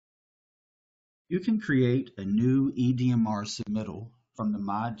You can create a new e-DMR submittal from the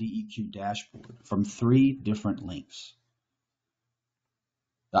MyDEQ dashboard from 3 different links.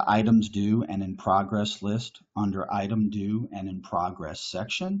 The Items Due and in Progress list under Item Due and in Progress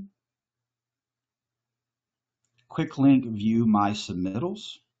section. Quick link View My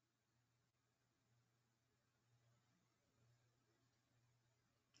Submittals.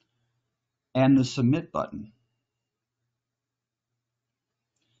 And the Submit button.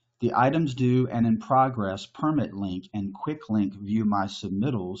 The Items Due and in Progress permit link and quick link View My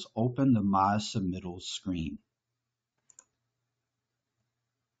Submittals open the My Submittals screen.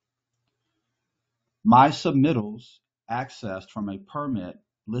 My Submittals, accessed from a permit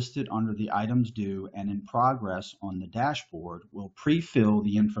listed under the Items Due and in Progress on the dashboard, will pre-fill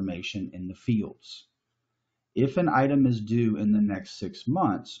the information in the fields. If an item is due in the next 6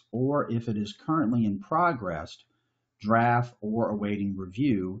 months, or if it is currently in progress, draft, or awaiting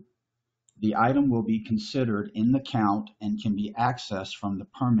review, the item will be considered in the count and can be accessed from the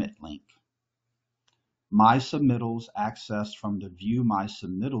permit link. My Submittals accessed from the View My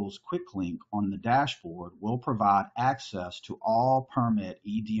Submittals quick link on the dashboard will provide access to all permit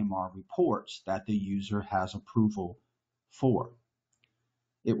e-DMR reports that the user has approval for.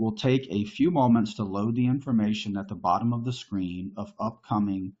 It will take a few moments to load the information at the bottom of the screen of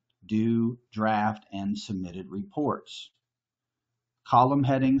upcoming, due, draft, and submitted reports. Column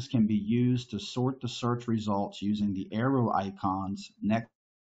headings can be used to sort the search results using the arrow icons next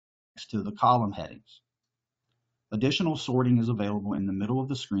to the column headings. Additional sorting is available in the middle of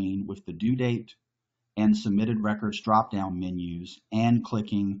the screen with the due date and submitted records drop-down menus and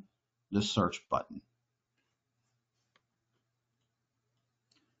clicking the search button.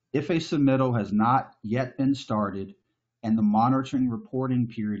 If a submittal has not yet been started and the monitoring reporting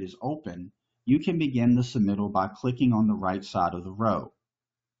period is open, you can begin the submittal by clicking on the right side of the row.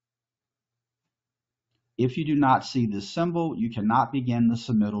 If you do not see this symbol, you cannot begin the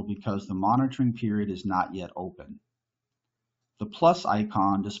submittal because the monitoring period is not yet open. The plus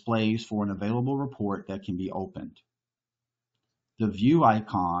icon displays for an available report that can be opened. The view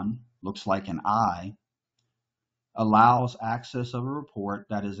icon, looks like an eye, allows access of a report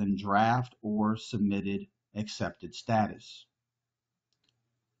that is in draft or submitted accepted status.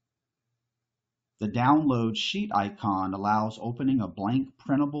 The download sheet icon allows opening a blank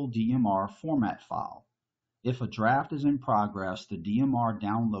printable DMR format file. If a draft is in progress, the DMR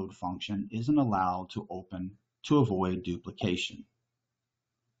download function isn't allowed to open to avoid duplication.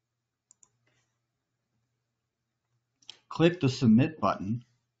 Click the Submit button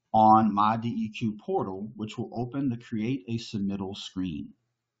on MyDEQ portal, which will open the Create a Submittal screen.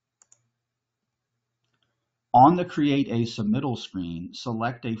 On the Create a Submittal screen,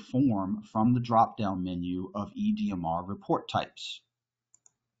 select a form from the drop-down menu of e-DMR report types.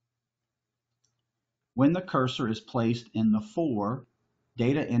 When the cursor is placed in the For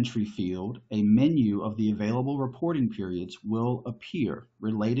Data Entry field, a menu of the available reporting periods will appear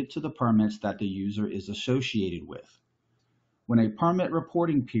related to the permits that the user is associated with. When a permit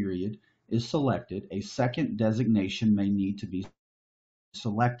reporting period is selected, a second designation may need to be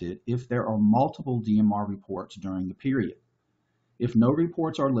selected if there are multiple DMR reports during the period. If no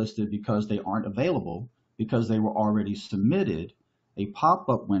reports are listed because they aren't available, because they were already submitted, a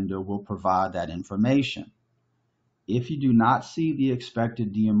pop-up window will provide that information. If you do not see the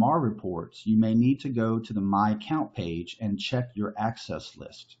expected DMR reports, you may need to go to the My Account page and check your access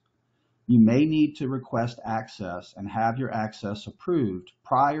list. You may need to request access and have your access approved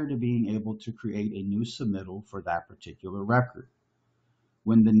prior to being able to create a new submittal for that particular record.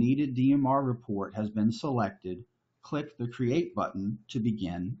 When the needed DMR report has been selected, click the Create button to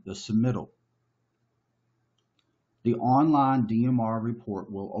begin the submittal. The online DMR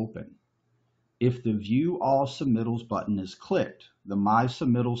report will open. If the View All Submittals button is clicked, the My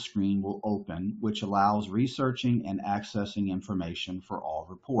Submittal screen will open, which allows researching and accessing information for all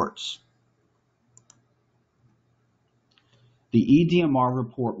reports. The e-DMR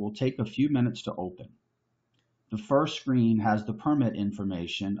report will take a few minutes to open. The first screen has the permit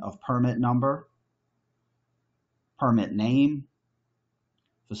information of permit number, permit name,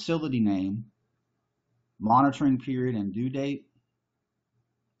 facility name, monitoring period and due date,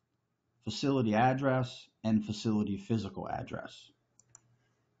 facility address, and facility physical address.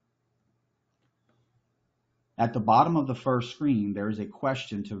 At the bottom of the first screen, there is a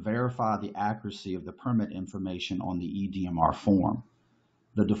question to verify the accuracy of the permit information on the e-DMR form.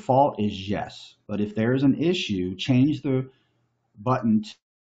 The default is yes, but if there is an issue, change the button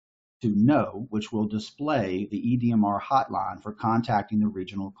to No, which will display the e-DMR hotline for contacting the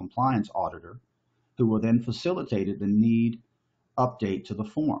regional compliance auditor, who will then facilitate the need update to the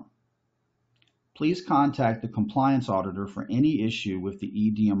form. Please contact the compliance auditor for any issue with the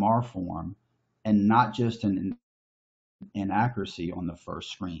e-DMR form and not just an inaccuracy on the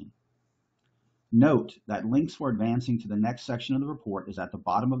first screen. Note that links for advancing to the next section of the report is at the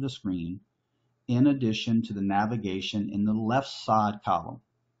bottom of the screen, in addition to the navigation in the left side column.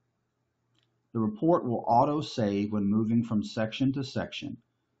 The report will auto-save when moving from section to section,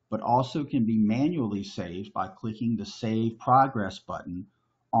 but also can be manually saved by clicking the Save Progress button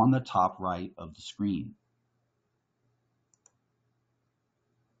on the top right of the screen.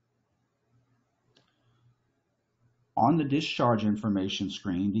 On the discharge information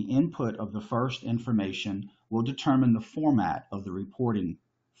screen, the input of the first information will determine the format of the reporting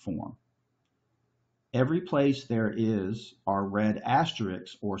form. Every place there are red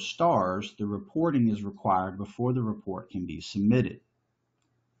asterisks or stars, the reporting is required before the report can be submitted.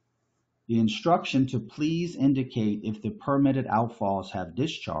 The instruction to please indicate if the permitted outfalls have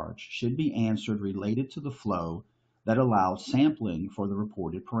discharge should be answered related to the flow that allows sampling for the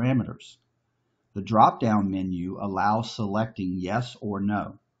reported parameters. The drop-down menu allows selecting yes or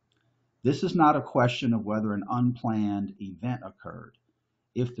no. This is not a question of whether an unplanned event occurred.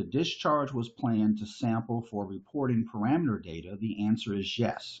 If the discharge was planned to sample for reporting parameter data, the answer is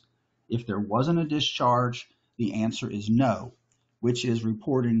yes. If there wasn't a discharge, the answer is no, which is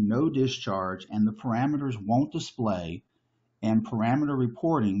reporting no discharge and the parameters won't display and parameter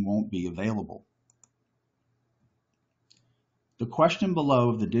reporting won't be available. The question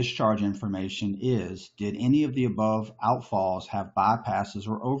below the discharge information is, did any of the above outfalls have bypasses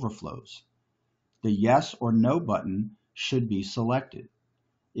or overflows? The yes or no button should be selected.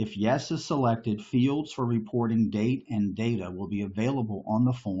 If yes is selected, fields for reporting date and data will be available on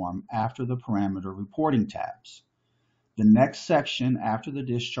the form after the parameter reporting tabs. The next section after the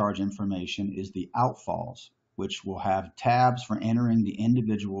discharge information is the outfalls, which will have tabs for entering the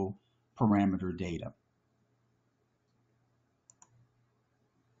individual parameter data.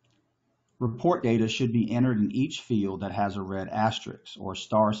 Report data should be entered in each field that has a red asterisk or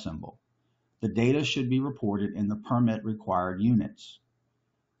star symbol. The data should be reported in the permit required units.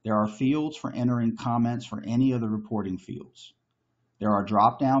 There are fields for entering comments for any of the reporting fields. There are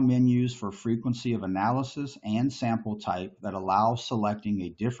drop-down menus for frequency of analysis and sample type that allow selecting a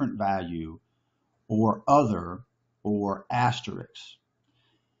different value or other or asterisks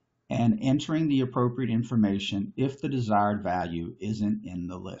and entering the appropriate information if the desired value isn't in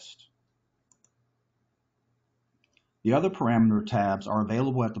the list. The other parameter tabs are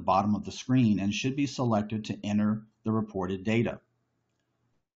available at the bottom of the screen and should be selected to enter the reported data.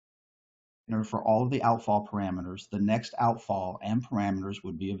 For all of the outfall parameters, the next outfall and parameters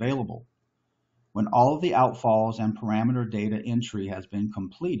would be available. When all of the outfalls and parameter data entry has been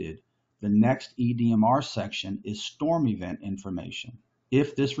completed, the next e-DMR section is storm event information,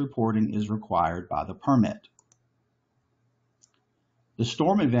 if this reporting is required by the permit. The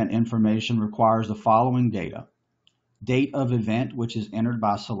storm event information requires the following data: date of event, which is entered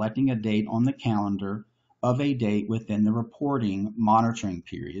by selecting a date on the calendar of a date within the reporting monitoring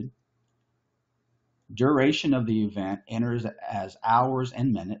period. Duration of the event enters as hours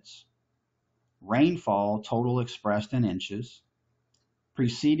and minutes. Rainfall total expressed in inches.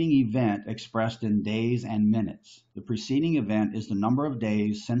 Preceding event expressed in days and minutes. The preceding event is the number of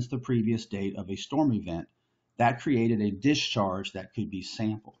days since the previous date of a storm event that created a discharge that could be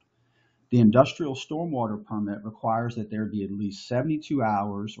sampled. The industrial stormwater permit requires that there be at least 72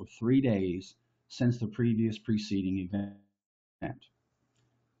 hours or 3 days since the previous preceding event.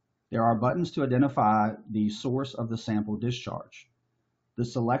 There are buttons to identify the source of the sample discharge. The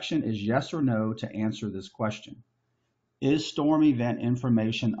selection is yes or no to answer this question. Is storm event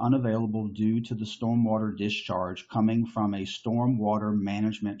information unavailable due to the stormwater discharge coming from a stormwater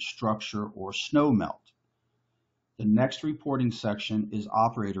management structure or snow melt? The next reporting section is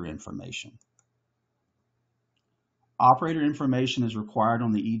operator information. Operator information is required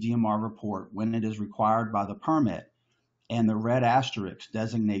on the e-DMR report when it is required by the permit, and the red asterisks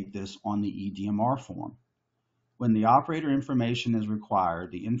designate this on the e-DMR form. When the operator information is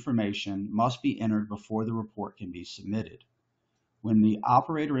required, the information must be entered before the report can be submitted. When the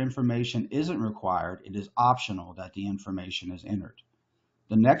operator information isn't required, it is optional that the information is entered.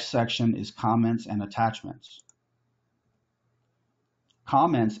 The next section is comments and attachments.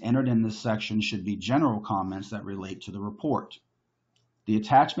 Comments entered in this section should be general comments that relate to the report. The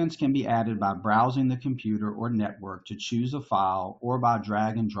attachments can be added by browsing the computer or network to choose a file or by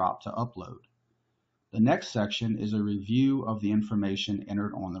drag and drop to upload. The next section is a review of the information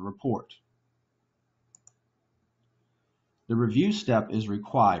entered on the report. The review step is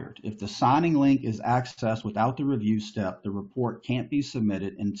required. If the signing link is accessed without the review step, the report can't be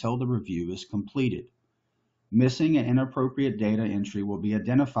submitted until the review is completed. Missing and inappropriate data entry will be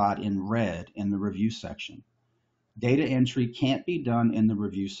identified in red in the review section. Data entry can't be done in the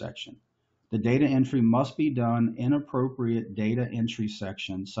review section. The data entry must be done in appropriate data entry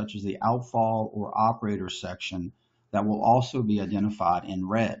sections, such as the outfall or operator section, that will also be identified in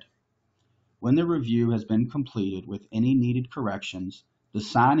red. When the review has been completed with any needed corrections, the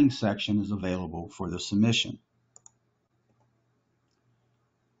signing section is available for the submission.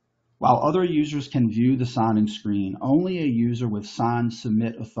 While other users can view the signing screen, only a user with signed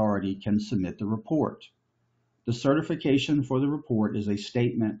submit authority can submit the report. The certification for the report is a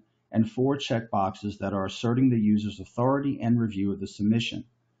statement and 4 checkboxes that are asserting the user's authority and review of the submission.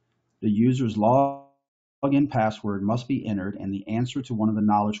 The user's login password must be entered and the answer to one of the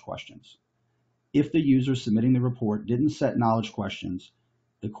knowledge questions. If the user submitting the report didn't set knowledge questions,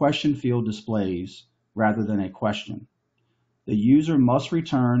 the question field displays rather than a question. The user must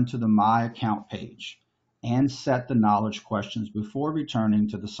return to the My Account page and set the knowledge questions before returning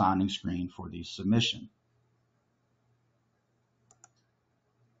to the signing screen for the submission.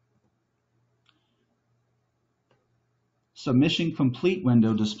 Submission Complete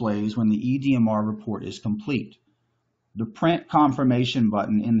window displays when the e-DMR report is complete. The Print Confirmation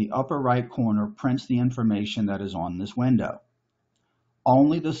button in the upper right corner prints the information that is on this window.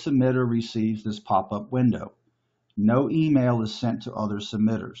 Only the submitter receives this pop-up window. No email is sent to other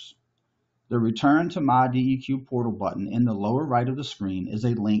submitters. The Return to My DEQ Portal button in the lower right of the screen is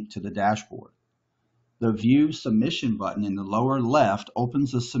a link to the dashboard. The View Submission button in the lower left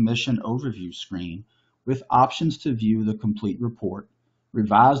opens the submission overview screen with options to view the complete report,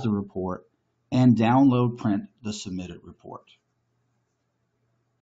 revise the report, and download print the submitted report.